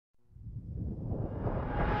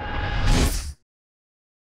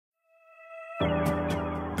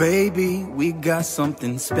baby, we got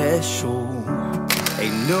something special.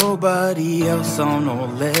 Ain't nobody else on our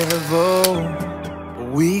level.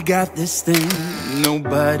 We got this thing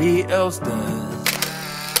nobody else does.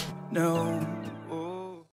 No.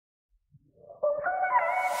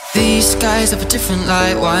 These skies have a different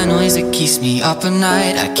light, white noise that keeps me up at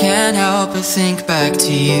night. I can't help but think back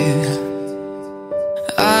to you.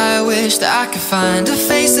 I wish that I could find a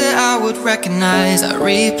face that I would recognize. I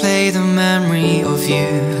replay the memory of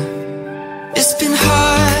you. It's been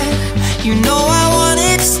hard, you know I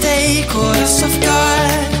wanted to stay, caught us off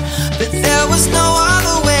guard, but there was no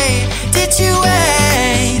other way. Did you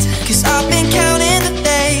wait? 'Cause I've been counting the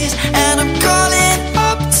days, and I'm calling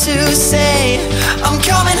up to say I'm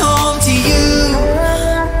coming home to you.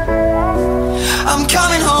 I'm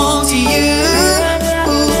coming home to you.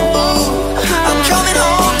 I'm coming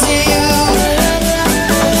home to you.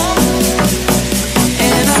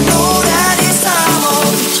 And I know that it's time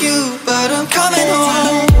overdue, but I'm coming home.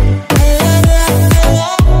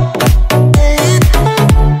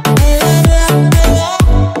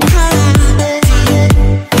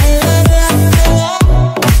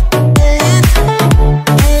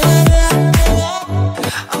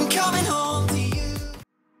 I'm coming home to you.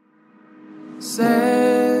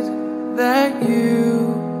 Said that you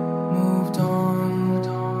moved on.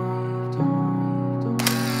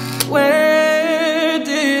 Where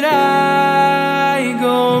did I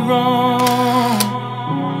go wrong?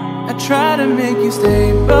 I tried to make you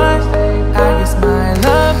stay, but I guess my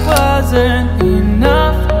love wasn't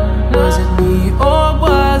enough. Was it me or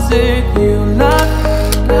was it you, love?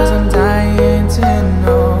 'Cause I'm dying to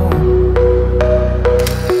know.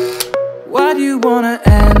 Why do you wanna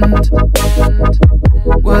end?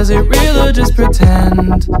 Was it real or just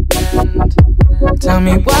pretend? Tell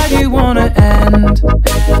me, why do you wanna end?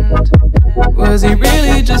 Was he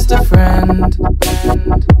really just a friend?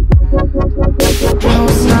 No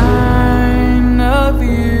sign of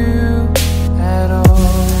you at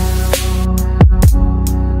all.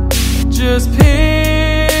 Just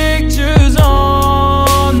pictures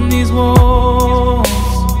on these walls,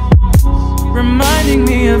 reminding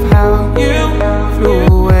me of how you threw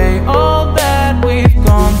away all that we've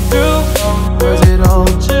gone through. Was it all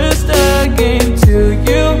just a game to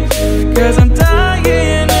you? 'Cause I'm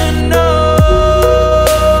dying to know.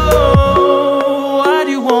 Why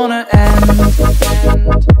do you wanna end?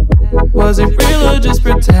 Was it real or just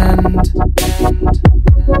pretend?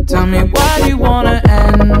 Tell me, why do you wanna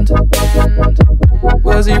end?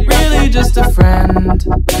 Was he really just a friend?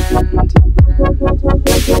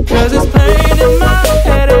 'Cause it's playing in my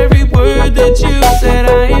head, every word that you said.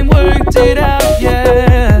 I ain't worked it out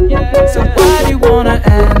yet. So why do you wanna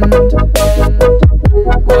end?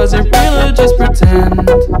 Was it real or just pretend?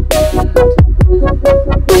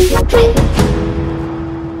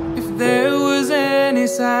 If there was any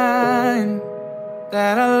sign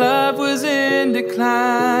that our love was in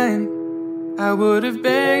decline, I would have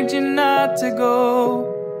begged you not to go.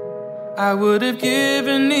 I would have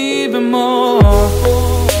given even more.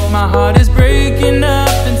 My heart is breaking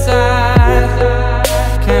up inside.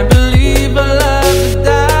 Can't believe our love has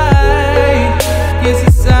died. Guess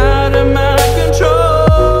it's out of my control.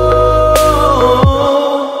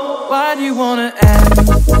 Why do you wanna end?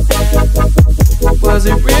 Was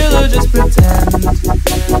it real or just pretend?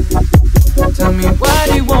 Tell me, why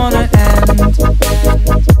do you wanna end?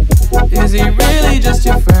 Is he really just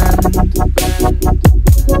your friend?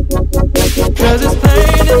 'Cause it's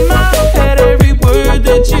playing in my head, every word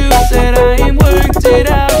that you said. I ain't worked it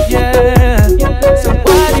out yet. So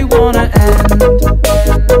why do you wanna end?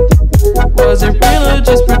 Was it real or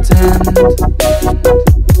just pretend?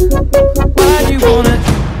 Why do you wanna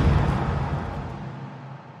end?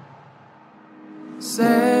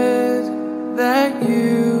 Said that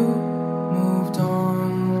you moved on.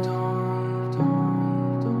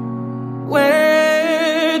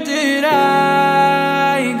 Where did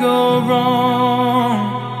I go wrong?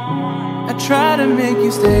 I tried to make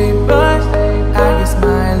you stay, but I guess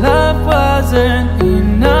my love wasn't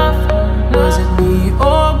enough. Was it me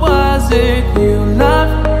or was it you,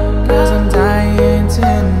 love? 'Cause I'm dying to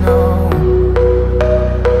know.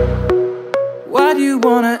 Why do you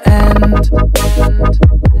wanna end?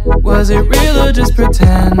 Was it real or just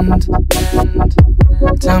pretend?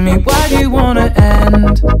 Tell me, why do you wanna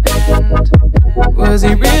end? Was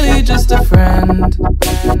he really just a friend?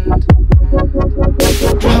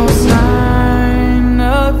 No sign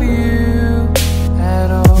of you at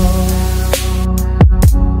all.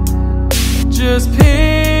 Just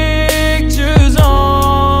pictures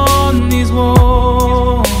on these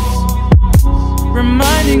walls,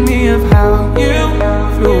 reminding me of how you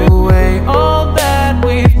threw away all that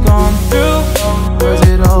we've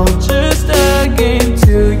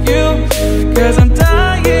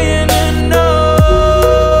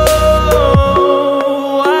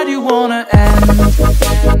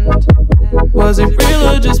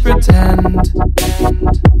pretend?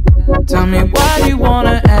 Tell me, why do you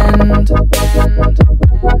wanna end?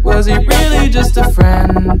 Was he really just a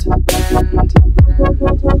friend?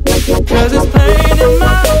 Cause it's playing in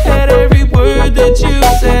my head, every word that you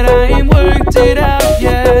said. I ain't worked it out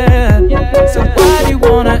yet. So why do you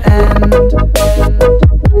wanna end?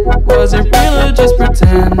 Was it real or just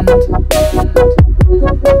pretend?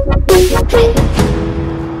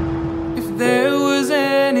 If there was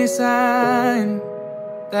any sign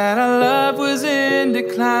that our love was in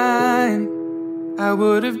decline, I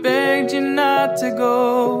would have begged you not to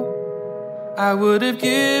go. I would have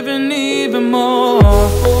given even more.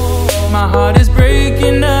 My heart is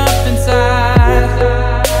breaking up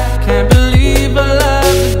inside. Can't believe our love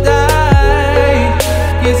has died.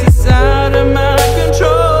 Guess it's out of my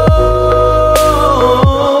control.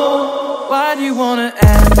 Why do you wanna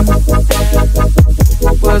end?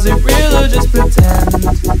 Was it real or just pretend?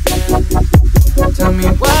 Tell me,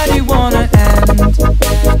 why do you wanna end?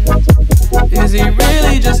 Is he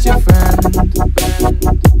really just your friend?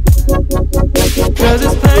 Cause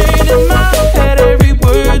it's playing in my head, every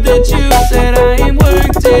word that you said. I ain't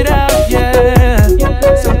worked it out yet.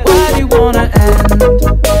 So why do you wanna end?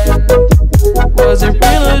 Was it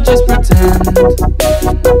real or just pretend?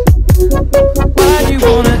 Why do you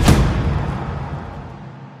wanna end?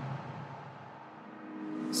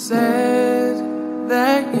 Said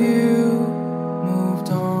that you moved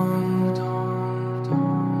on.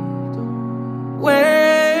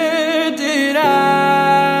 Where did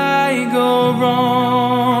I go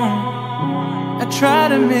wrong? I tried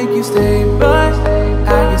to make you stay, but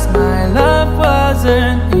I guess my love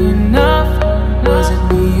wasn't enough. Was it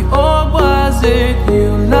me or was it you,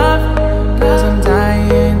 love? Cause I'm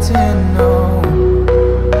dying to know.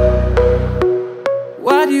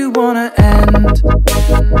 Why do you wanna end?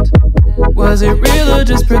 Was it real or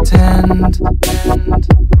just pretend?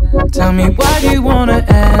 Tell me, why do you wanna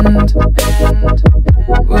end?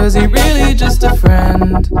 Was he really just a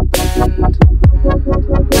friend?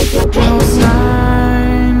 No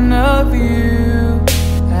sign of you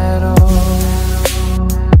at all.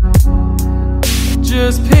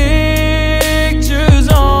 Just pictures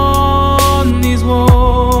on these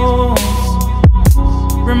walls,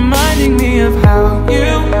 reminding me of how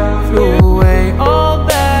you threw away all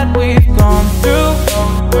that we've gone through.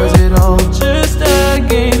 Was it all just a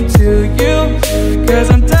game to you? Cause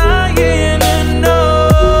I'm dying to know.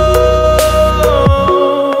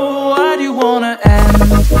 Why do you wanna end?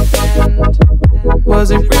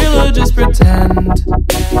 Was it real or just pretend?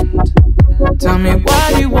 Tell me,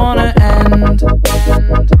 why do you wanna end?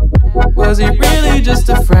 Was he really just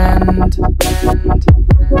a friend?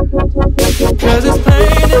 Cause it's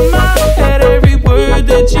playing in my head, every word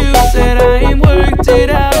that you said. I ain't worked it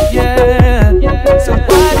out yet. So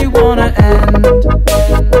why do you wanna end?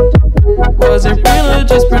 Was it real or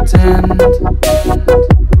just pretend?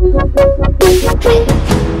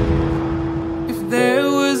 If there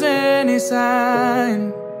was any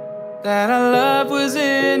sign that our love was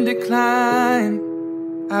in decline,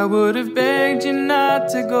 I would have begged you not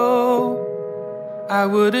to go. I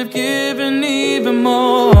would have given even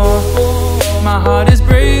more. My heart is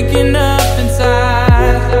breaking up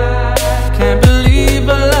inside. Can't believe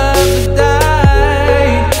our love has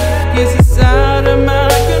died. Guess it's out of my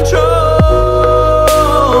control.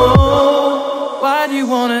 Why do you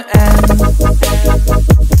wanna end?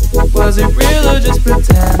 Was it real or just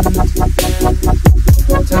pretend?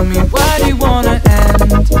 Tell me, why do you wanna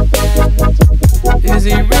end? Is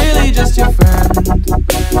he really just your friend?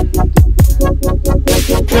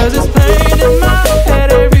 Cause it's playing in my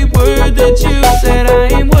head, every word that you said. I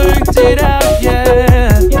ain't worked it out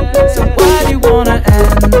yet. So why do you wanna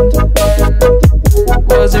end?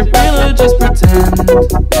 Was it real or just pretend?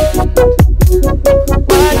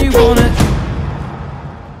 Why do you wanna end?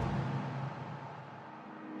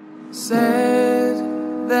 Said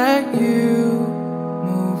that you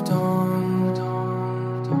moved on.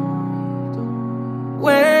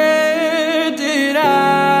 Where did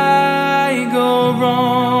I go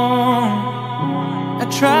wrong? I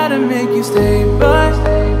tried to make you stay, but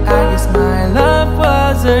I guess my love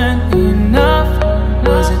wasn't enough.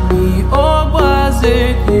 Was it me or was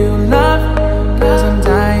it you, love? Cause I'm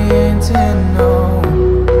dying to know.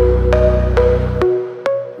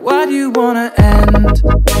 Why do you wanna end?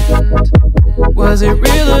 Was it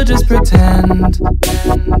real or just pretend?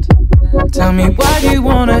 Tell me, why do you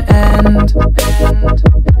wanna end?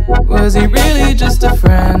 Was he really just a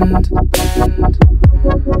friend?